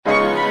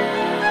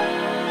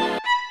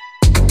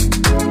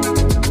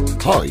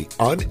Hi,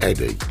 I'm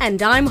Eddie.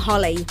 And I'm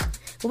Hollie.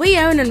 We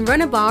own and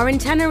run a bar in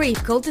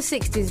Tenerife called the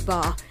Sixties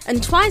Bar,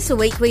 and twice a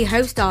week we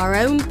host our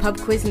own pub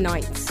quiz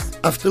nights.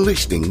 After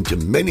listening to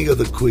many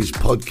other quiz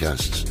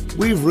podcasts,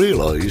 we've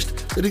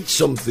realised that it's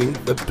something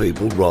that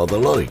people rather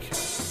like.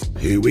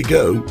 Here we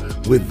go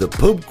with the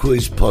Pub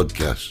Quiz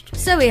Podcast.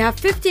 So we have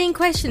 15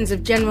 questions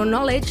of general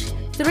knowledge,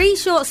 3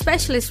 short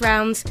specialist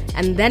rounds,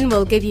 and then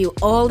we'll give you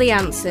all the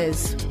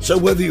answers. So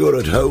whether you're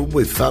at home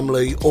with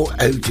family or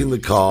out in the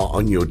car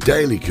on your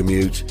daily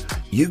commute,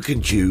 you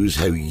can choose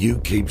how you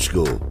keep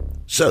score.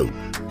 So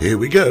here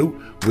we go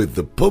with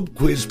the Pub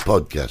Quiz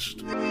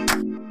Podcast.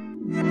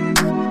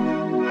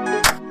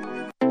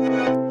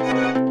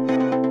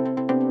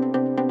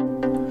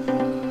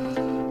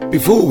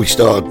 Before we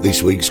start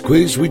this week's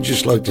quiz, we'd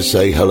just like to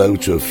say hello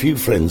to a few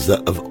friends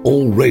that have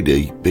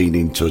already been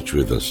in touch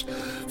with us.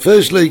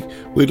 Firstly,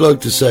 we'd like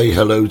to say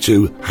hello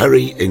to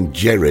Harry and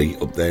Jerry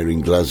up there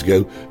in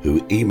Glasgow, who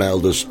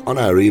emailed us on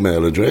our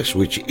email address,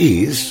 which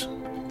is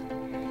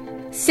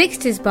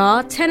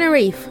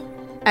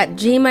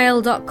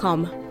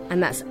sixtiesbartenerife@gmail.com,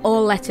 and that's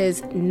all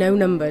letters, no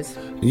numbers.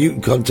 You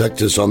can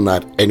contact us on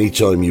that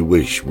anytime you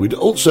wish. We'd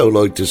also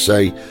like to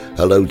say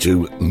hello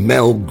to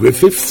Mel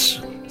Griffiths.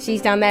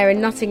 She's down there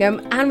in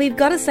Nottingham, and we've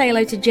got to say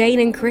hello to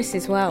Jane and Chris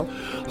as well.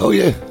 Oh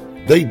yeah,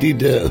 they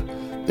did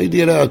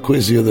our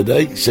quiz the other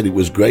day, said it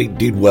was great,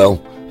 did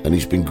well, and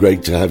it's been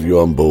great to have you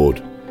on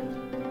board.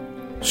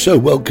 So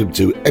welcome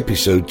to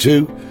episode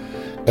 2,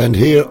 and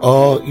here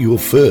are your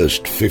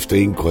first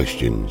 15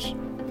 questions.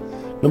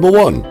 Number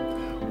 1,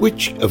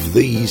 which of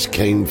these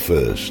came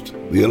first?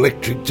 The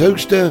electric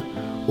toaster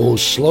or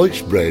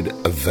sliced bread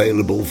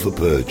available for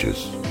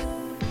purchase?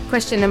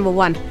 Question number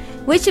 1,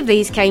 which of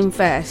these came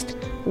first?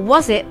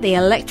 Was it the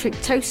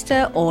electric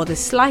toaster or the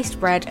sliced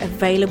bread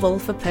available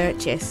for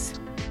purchase?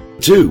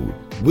 2,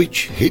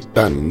 which hit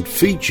band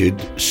featured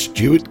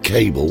Stuart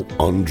Cable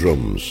on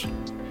drums?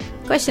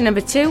 Question number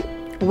 2,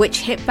 which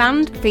hit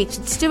band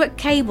featured Stuart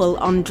Cable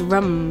on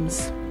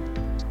drums?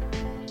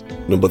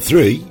 Number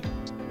 3,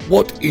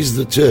 what is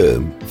the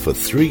term for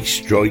 3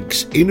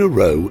 strikes in a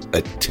row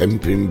at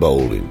 10-pin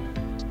bowling?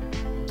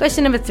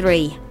 Question number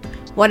 3,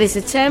 what is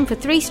the term for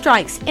 3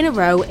 strikes in a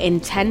row in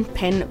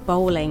 10-pin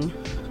bowling?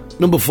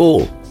 Number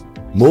 4,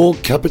 more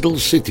capital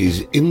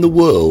cities in the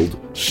world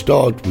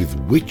start with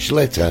which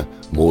letter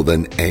more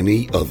than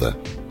any other?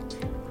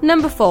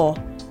 Number 4,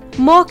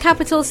 more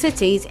capital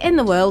cities in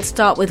the world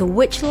start with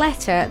which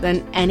letter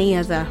than any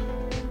other?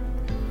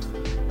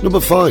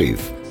 Number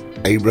 5,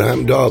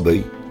 Abraham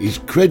Darby is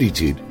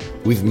credited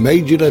with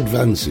major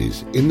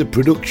advances in the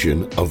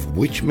production of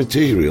which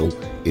material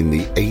in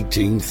the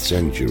 18th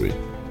century?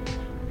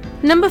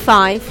 Number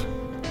 5,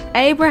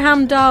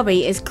 Abraham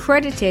Darby is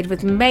credited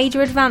with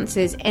major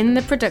advances in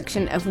the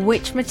production of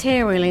which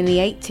material in the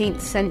 18th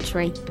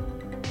century?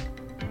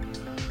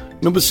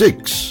 Number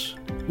 6,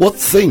 what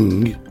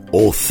thing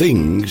or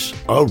things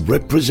are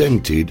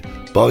represented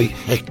by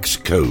hex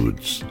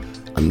codes?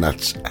 And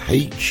that's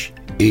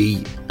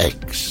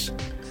H-E-X.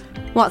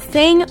 What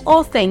thing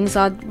or things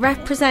are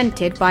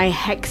represented by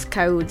hex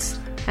codes?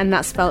 And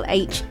that's spelled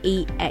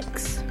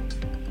H-E-X.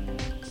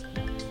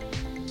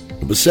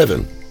 Number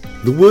 7,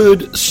 the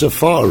word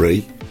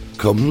safari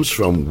comes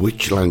from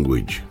which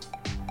language?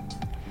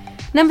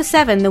 Number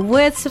 7, the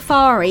word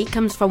safari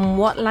comes from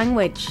what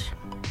language?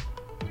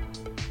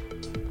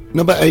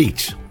 Number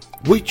 8,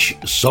 which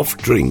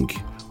soft drink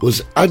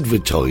was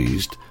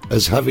advertised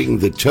as having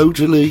the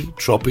totally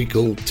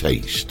tropical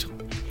taste?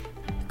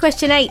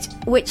 Question 8,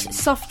 which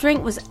soft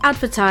drink was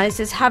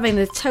advertised as having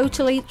the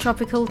totally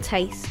tropical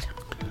taste?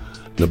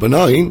 Number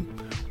 9,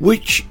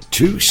 which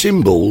 2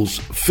 symbols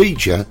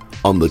feature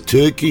on the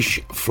Turkish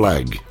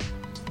flag?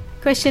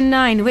 Question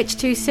 9, which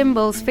 2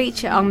 symbols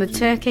feature on the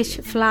Turkish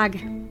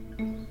flag?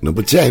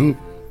 Number 10,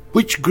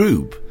 which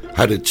group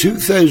had a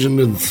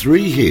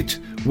 2003 hit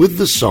with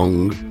the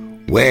song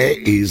Where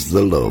Is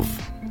the Love?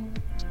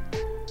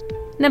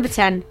 Number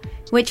 10,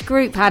 which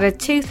group had a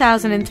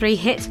 2003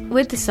 hit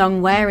with the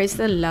song Where Is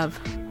the Love?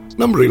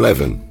 Number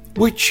 11,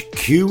 which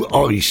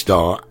QI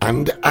star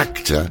and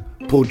actor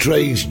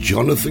portrays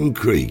Jonathan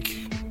Creek?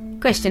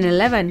 Question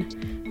 11,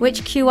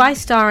 which QI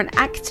star and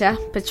actor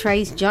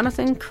portrays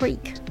Jonathan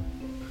Creek?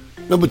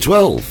 Number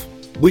 12,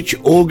 which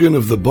organ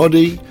of the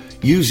body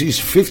uses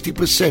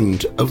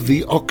 50% of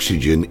the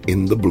oxygen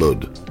in the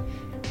blood?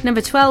 Number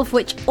 12,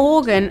 which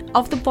organ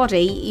of the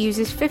body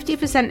uses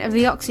 50% of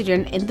the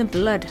oxygen in the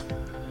blood?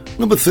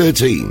 Number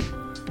 13,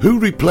 who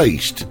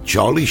replaced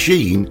Charlie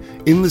Sheen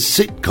in the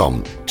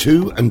sitcom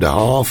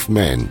 2.5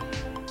 Men?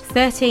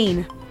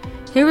 13,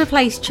 who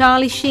replaced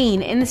Charlie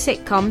Sheen in the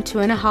sitcom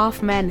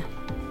 2.5 Men?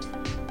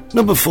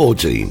 Number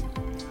 14,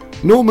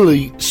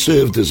 normally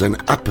served as an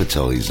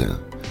appetizer,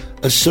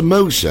 a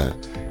samosa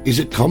is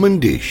a common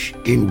dish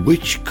in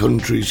which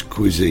country's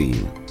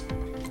cuisine?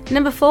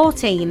 Number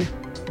 14,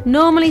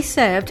 normally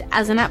served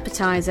as an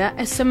appetizer,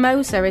 a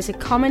samosa is a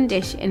common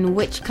dish in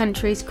which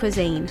country's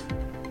cuisine?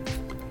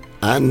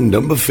 And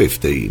number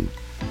 15,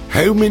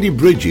 how many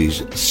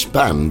bridges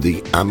span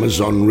the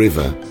Amazon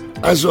River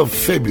as of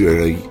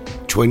February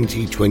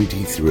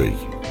 2023.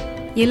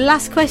 Your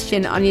last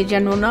question on your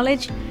general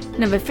knowledge.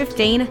 Number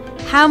 15.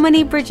 How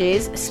many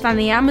bridges span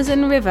the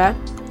Amazon River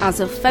as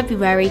of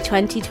February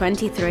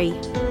 2023?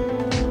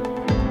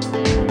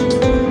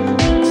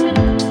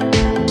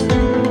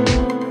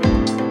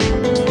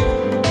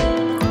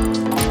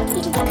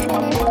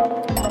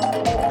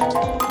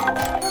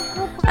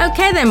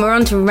 Okay then, we're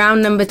on to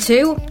round number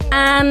 2,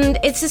 and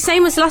it's the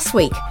same as last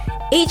week.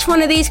 Each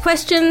one of these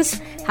questions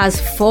has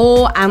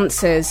 4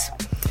 answers.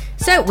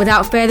 So,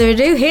 without further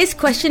ado, here's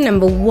question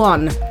number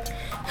 1.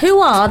 Who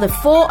are the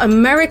 4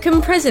 American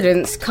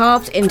presidents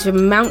carved into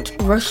Mount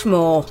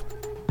Rushmore?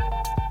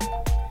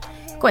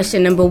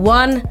 Question number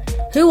 1.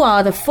 Who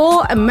are the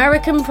 4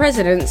 American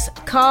presidents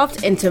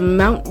carved into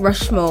Mount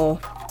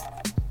Rushmore?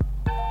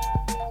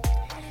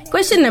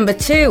 Question number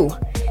 2.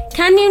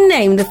 Can you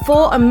name the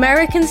 4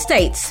 American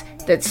states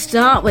that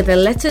start with the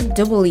letter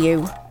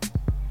W?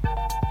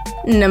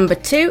 Number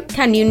 2.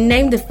 Can you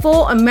name the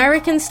 4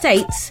 American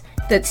states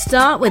that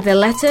start with the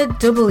letter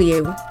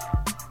W?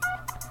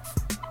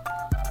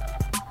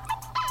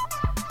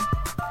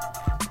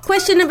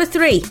 Question number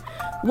 3.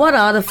 What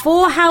are the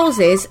 4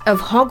 houses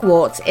of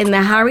Hogwarts in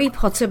the Harry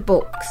Potter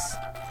books?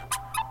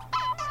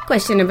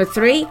 Question number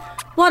 3.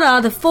 What are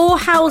the 4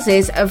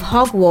 houses of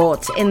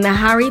Hogwarts in the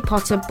Harry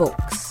Potter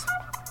books?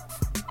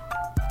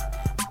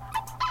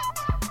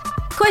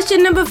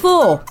 Question number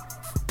 4.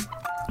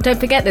 Don't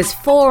forget there's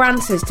 4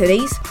 answers to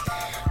these.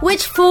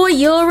 Which 4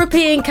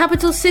 European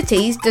capital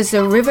cities does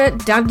the River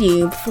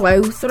Danube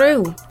flow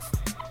through?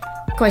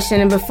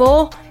 Question number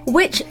 4.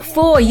 Which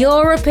 4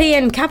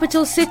 European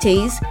capital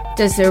cities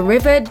does the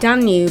River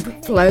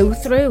Danube flow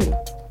through?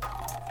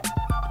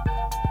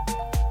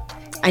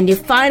 And your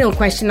final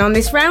question on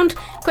this round,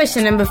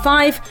 question number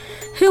 5.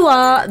 Who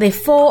are the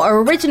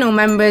 4 original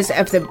members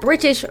of the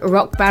British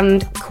rock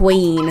band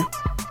Queen?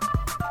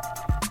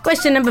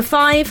 Question number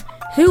 5.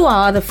 Who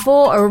are the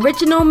 4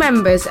 original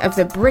members of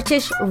the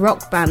British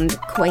rock band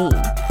Queen?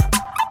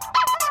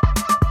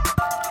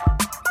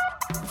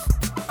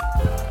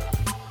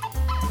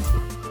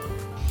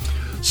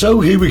 So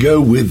here we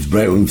go with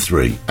round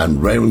 3,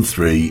 and round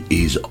 3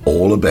 is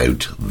all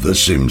about The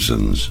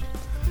Simpsons.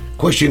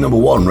 Question number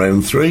 1,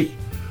 round 3.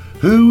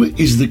 Who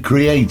is the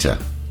creator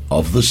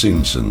of The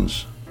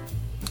Simpsons?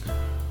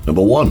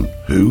 Number 1.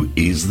 Who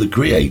is the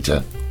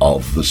creator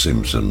of The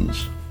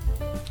Simpsons?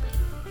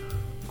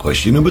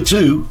 Question number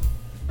 2.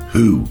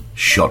 Who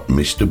shot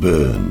Mr.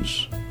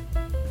 Burns?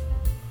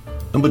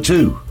 Number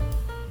 2.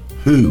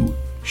 Who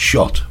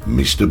shot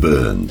Mr.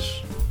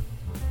 Burns?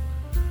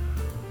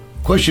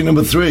 Question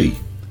number 3.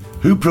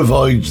 Who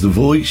provides the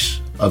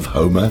voice of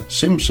Homer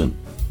Simpson?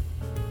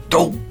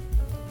 Oh!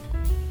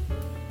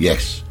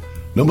 Yes,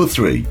 number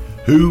 3.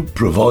 Who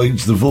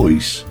provides the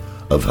voice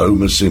of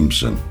Homer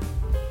Simpson?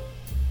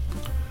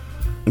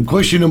 And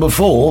question number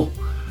 4.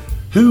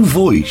 Who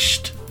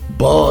voiced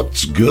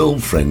Bart's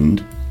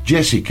girlfriend,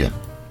 Jessica?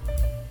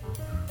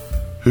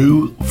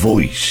 Who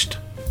voiced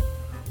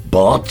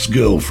Bart's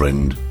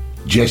girlfriend,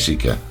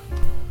 Jessica?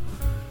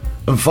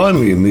 And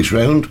finally in this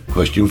round,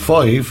 question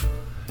 5.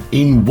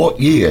 In what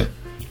year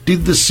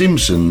did The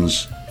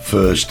Simpsons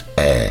first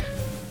air?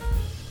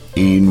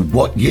 In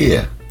what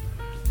year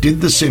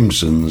did The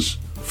Simpsons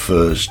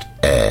first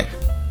air?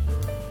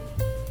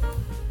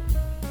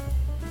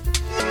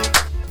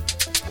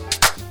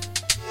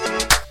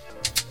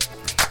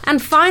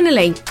 And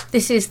finally,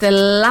 this is the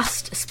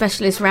last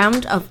specialist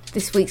round of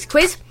this week's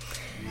quiz.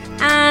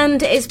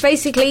 And it's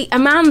basically a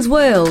man's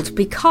world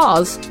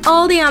because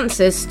all the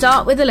answers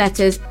start with the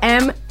letters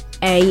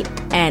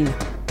M-A-N,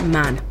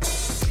 man.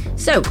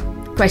 So,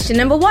 question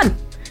number 1.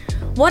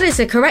 What is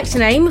the correct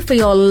name for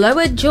your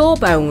lower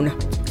jawbone?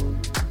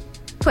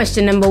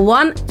 Question number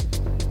 1.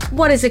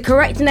 What is the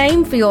correct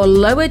name for your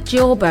lower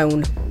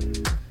jawbone?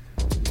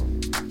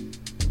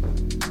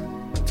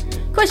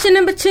 Question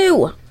number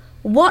 2.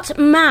 What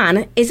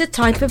man is a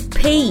type of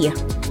pea,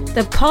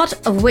 the pod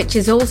of which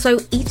is also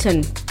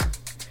eaten?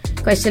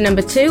 Question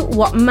number 2.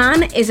 What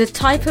man is a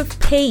type of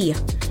pea,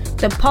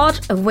 the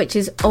pod of which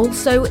is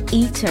also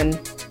eaten?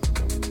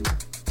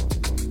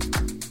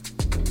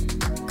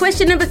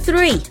 Question number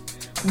 3.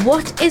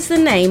 What is the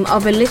name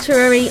of a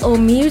literary or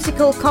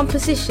musical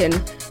composition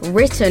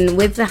written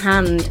with the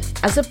hand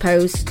as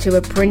opposed to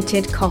a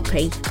printed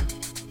copy?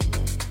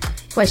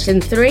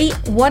 Question 3.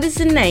 What is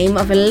the name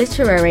of a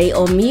literary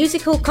or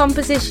musical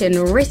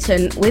composition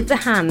written with the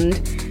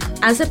hand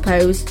as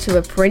opposed to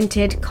a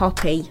printed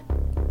copy?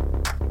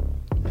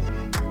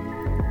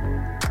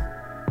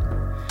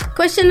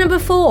 Question number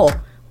 4.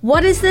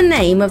 What is the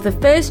name of the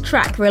first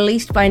track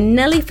released by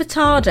Nelly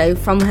Furtado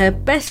from her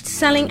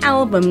best-selling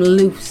album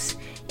Loose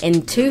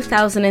in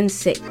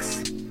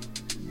 2006?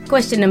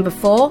 Question number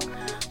 4.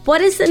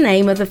 What is the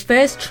name of the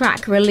first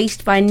track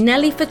released by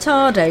Nelly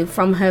Furtado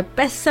from her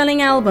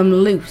best-selling album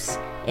Loose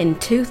in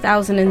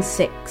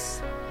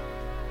 2006?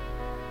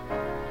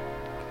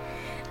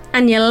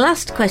 And your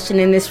last question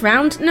in this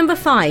round, number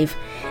 5.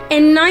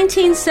 In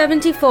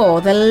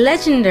 1974, the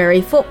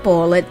legendary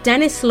footballer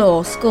Dennis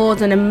Law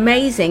scored an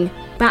amazing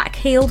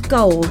back-heeled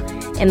goal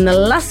in the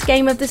last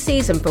game of the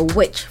season for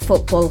which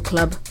football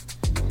club?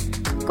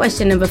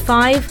 Question number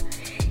 5.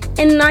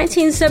 In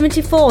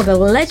 1974, the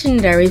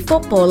legendary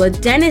footballer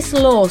Dennis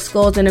Law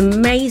scored an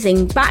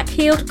amazing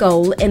back-heeled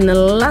goal in the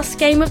last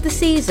game of the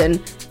season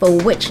for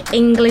which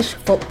English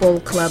football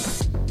club?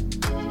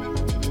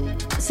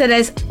 So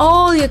there's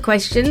all your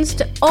questions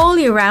to all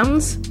your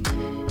rounds.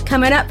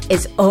 Coming up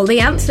is all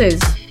the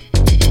answers.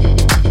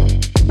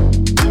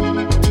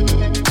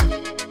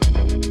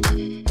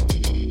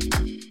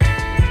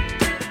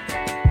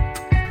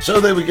 So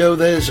there we go,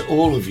 there's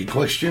all of your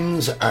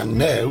questions, and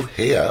now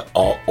here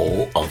are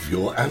all of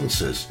your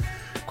answers.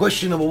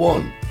 Question number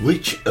 1,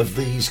 which of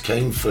these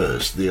came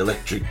first, the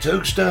electric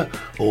toaster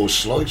or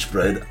sliced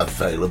bread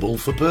available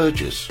for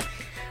purchase?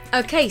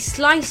 Okay,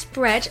 sliced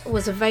bread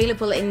was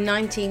available in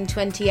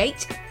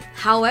 1928.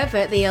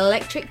 However, the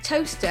electric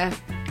toaster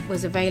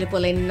was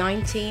available in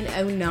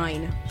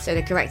 1909. So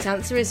the correct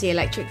answer is the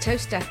electric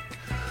toaster.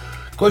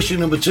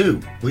 Question number 2.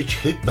 Which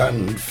hit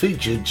band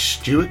featured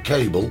Stuart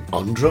Cable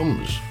on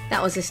drums?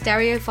 That was the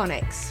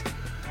Stereophonics.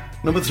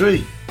 Number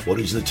 3. What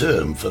is the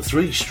term for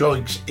 3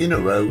 strikes in a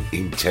row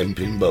in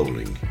 10-pin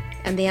bowling?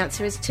 And the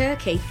answer is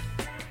Turkey.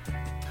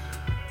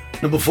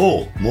 Number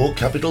 4. More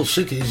capital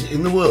cities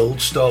in the world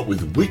start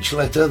with which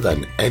letter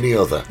than any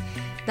other?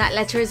 That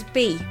letter is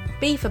B.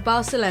 B for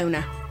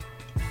Barcelona.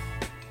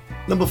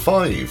 Number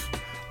 5.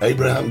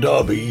 Abraham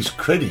Darby is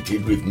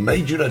credited with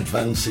major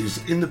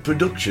advances in the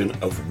production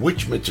of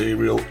which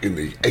material in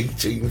the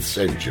 18th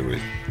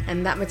century?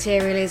 And that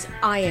material is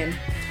iron.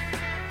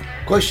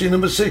 Question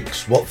number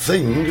 6. What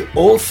thing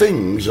or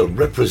things are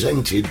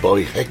represented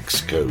by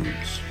hex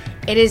codes?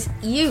 It is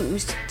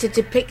used to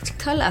depict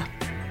colour.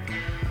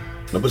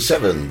 Number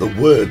 7. The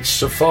word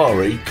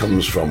safari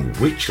comes from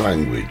which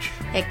language?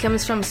 It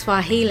comes from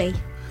Swahili.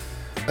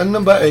 And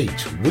number 8.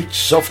 Which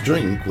soft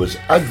drink was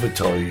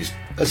advertised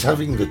as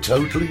having the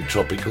totally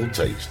tropical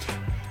taste?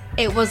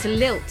 It was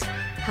Lilt.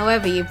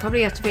 However, you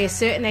probably have to be a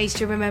certain age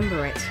to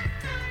remember it.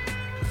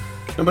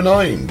 Number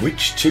 9.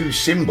 Which 2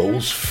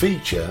 symbols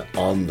feature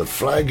on the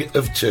flag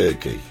of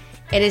Turkey?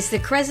 It is the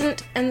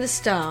crescent and the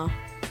star.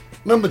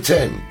 Number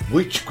 10.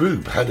 Which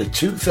group had a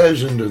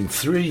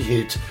 2003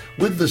 hit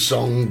with the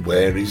song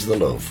Where Is the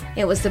Love?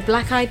 It was the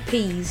Black Eyed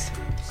Peas.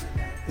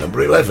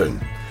 Number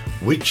 11.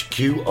 Which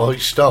QI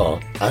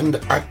star and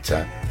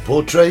actor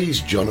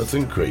portrays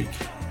Jonathan Creek?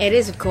 It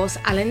is, of course,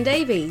 Alan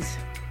Davies.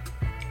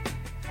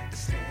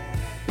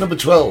 Number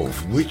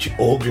 12. Which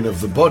organ of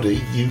the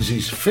body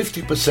uses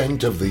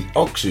 50% of the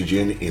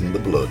oxygen in the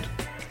blood?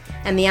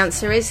 And the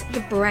answer is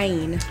the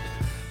brain.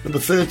 Number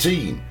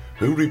 13.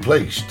 Who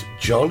replaced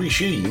Charlie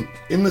Sheen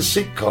in the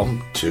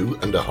sitcom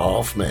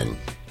 2.5 Men?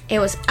 It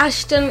was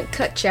Ashton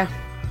Kutcher.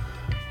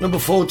 Number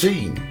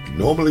 14.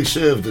 Normally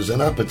served as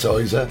an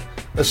appetizer,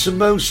 a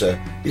samosa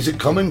is a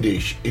common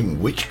dish in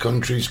which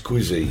country's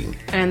cuisine?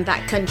 And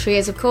that country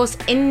is, of course,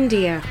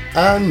 India.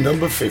 And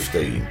number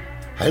 15.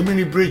 How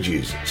many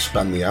bridges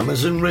span the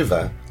Amazon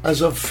River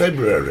as of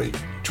February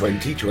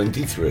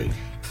 2023?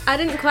 I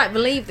didn't quite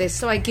believe this,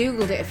 so I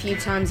googled it a few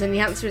times, and the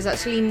answer is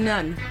actually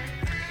none.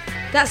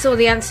 That's all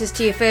the answers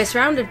to your first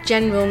round of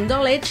general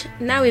knowledge.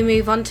 Now we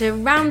move on to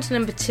round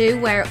number 2,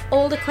 where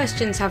all the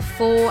questions have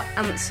 4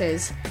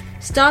 answers.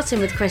 Starting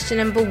with question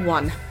number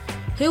 1.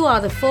 Who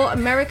are the 4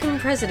 American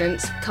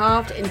presidents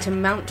carved into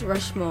Mount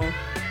Rushmore?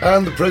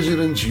 And the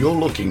presidents you're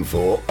looking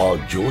for are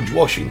George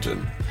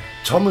Washington,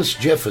 Thomas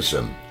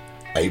Jefferson,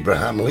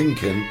 Abraham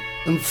Lincoln,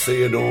 and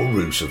Theodore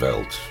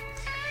Roosevelt.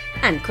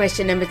 And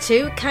question number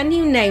 2. Can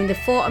you name the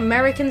 4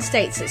 American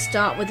states that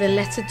start with the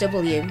letter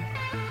W?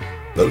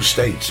 Those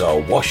states are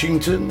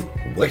Washington,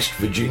 West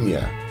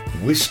Virginia,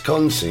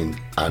 Wisconsin,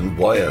 and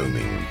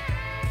Wyoming.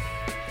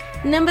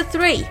 Number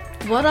 3.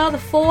 What are the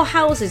 4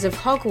 houses of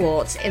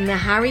Hogwarts in the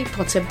Harry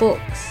Potter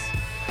books?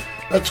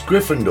 That's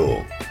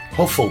Gryffindor,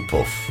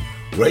 Hufflepuff,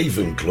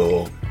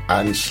 Ravenclaw,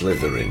 and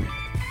Slytherin.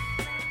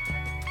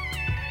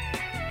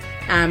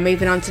 And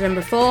moving on to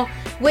number 4.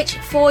 Which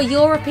 4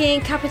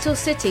 European capital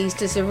cities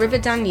does the River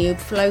Danube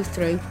flow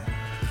through?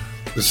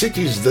 The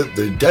cities that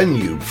the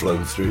Danube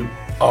flow through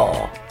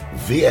are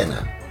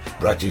Vienna,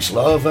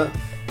 Bratislava,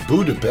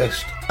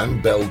 Budapest,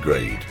 and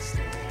Belgrade.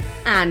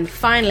 And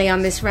finally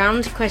on this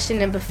round, question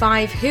number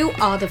 5. Who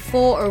are the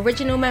 4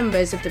 original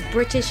members of the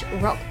British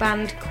rock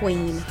band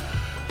Queen?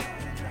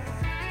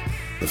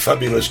 The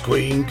fabulous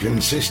Queen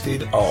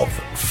consisted of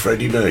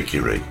Freddie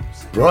Mercury,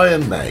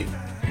 Brian May,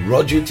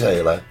 Roger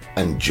Taylor,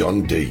 and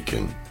John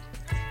Deacon.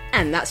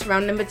 And that's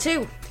round number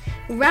 2.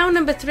 Round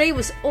number 3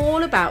 was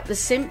all about The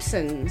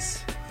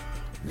Simpsons.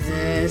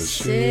 The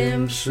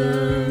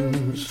Simpsons.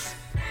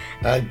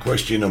 And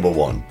question number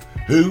 1.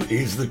 Who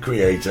is the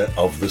creator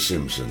of The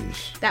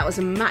Simpsons? That was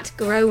Matt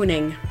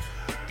Groening.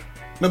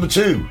 Number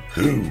 2.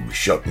 Who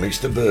shot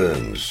Mr.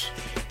 Burns?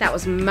 That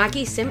was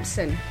Maggie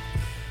Simpson.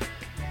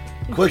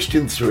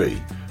 Question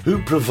 3.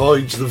 Who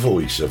provides the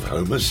voice of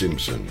Homer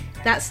Simpson?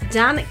 That's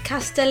Dan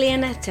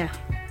Castellaneta.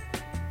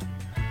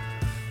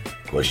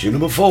 Question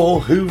number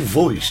 4. Who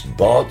voiced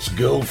Bart's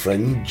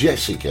girlfriend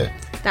Jessica?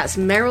 That's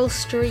Meryl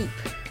Streep.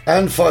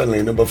 And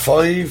finally, number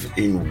 5.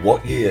 In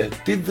what year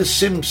did The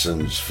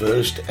Simpsons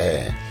first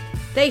air?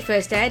 They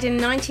first aired in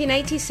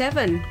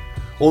 1987.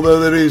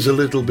 Although there is a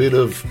little bit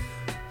of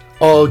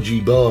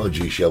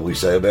argy-bargy, shall we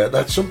say, about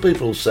that. Some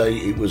people say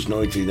it was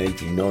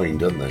 1989,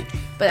 don't they?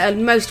 But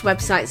most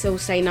websites all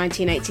say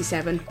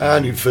 1987.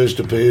 And it first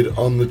appeared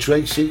on the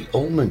Tracy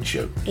Ullman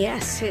Show.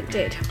 Yes, it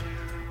did.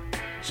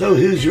 So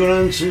here's your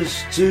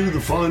answers to the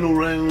final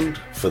round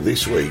for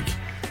this week.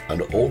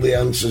 And all the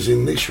answers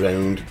in this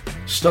round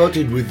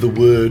started with the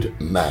word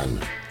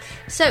man.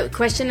 So,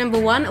 question number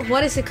 1.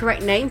 What is the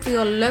correct name for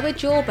your lower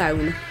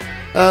jawbone?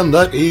 And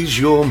that is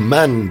your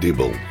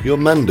mandible. Your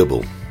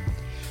mandible.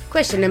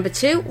 Question number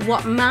 2.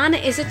 What man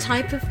is a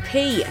type of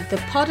pea, the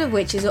pod of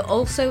which is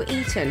also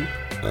eaten?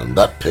 And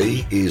that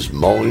pea is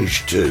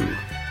mange too.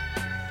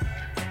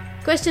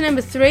 Question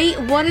number 3.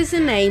 What is the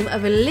name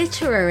of a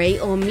literary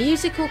or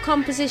musical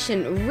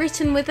composition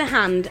written with the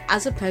hand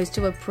as opposed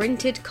to a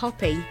printed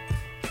copy?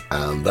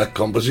 And that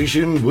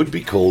composition would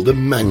be called a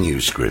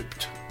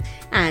manuscript.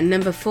 And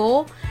number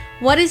 4.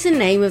 What is the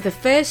name of the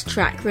first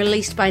track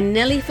released by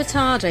Nelly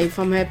Furtado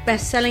from her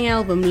best-selling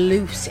album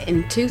Loose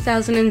in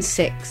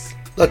 2006?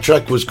 That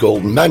track was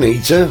called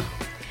Man-Eater.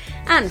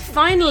 And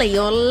finally,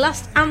 your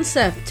last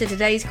answer to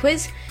today's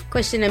quiz.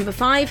 Question number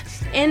 5.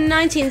 In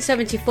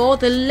 1974,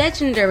 the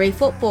legendary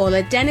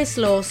footballer Dennis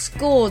Law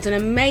scored an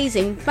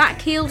amazing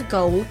backheeled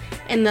goal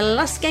in the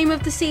last game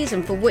of the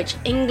season for which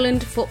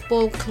England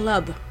football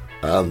club?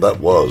 And that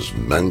was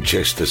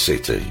Manchester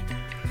City.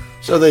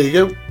 So there you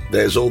go.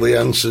 There's all the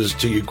answers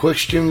to your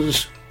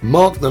questions.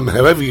 Mark them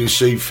however you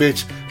see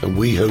fit, and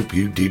we hope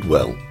you did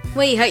well.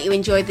 We hope you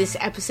enjoyed this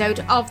episode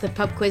of the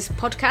Pub Quiz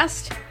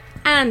podcast.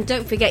 And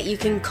don't forget you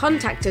can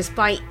contact us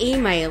by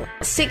email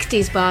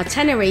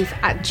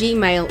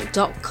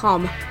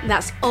 60sbartenerife@gmail.com.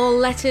 That's all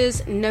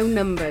letters, no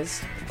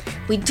numbers.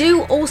 We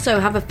do also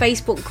have a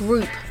Facebook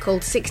group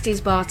called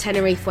 60s Bar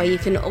Tenerife where you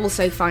can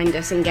also find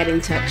us and get in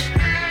touch.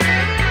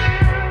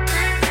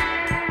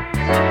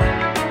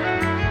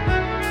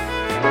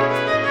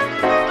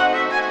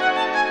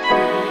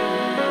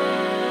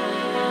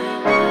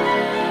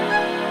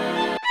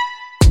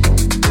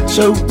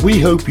 So we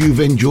hope you've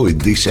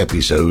enjoyed this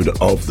episode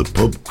of the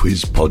Pub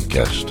Quiz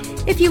podcast.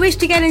 If you wish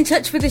to get in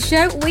touch with the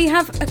show, we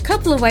have a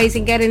couple of ways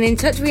in getting in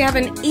touch. We have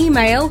an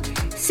email,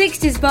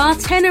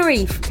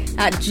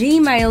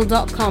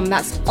 60sbartenerife@gmail.com.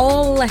 That's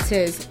all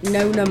letters,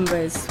 no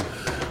numbers.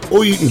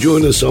 Or you can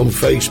join us on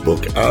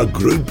Facebook. Our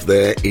group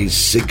there is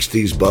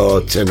 60s Bar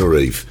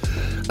Tenerife.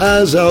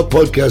 As our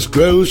podcast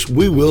grows,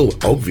 we will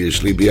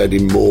obviously be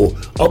adding more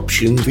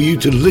options for you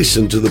to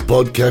listen to the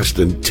podcast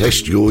and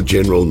test your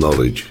general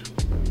knowledge.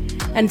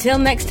 Until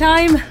next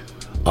time,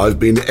 I've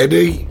been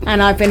Eddie.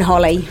 and I've been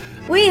Holly.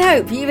 We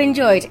hope you've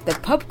enjoyed the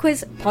Pub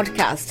Quiz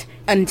podcast.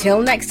 Until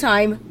next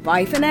time,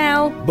 bye for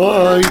now.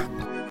 Bye.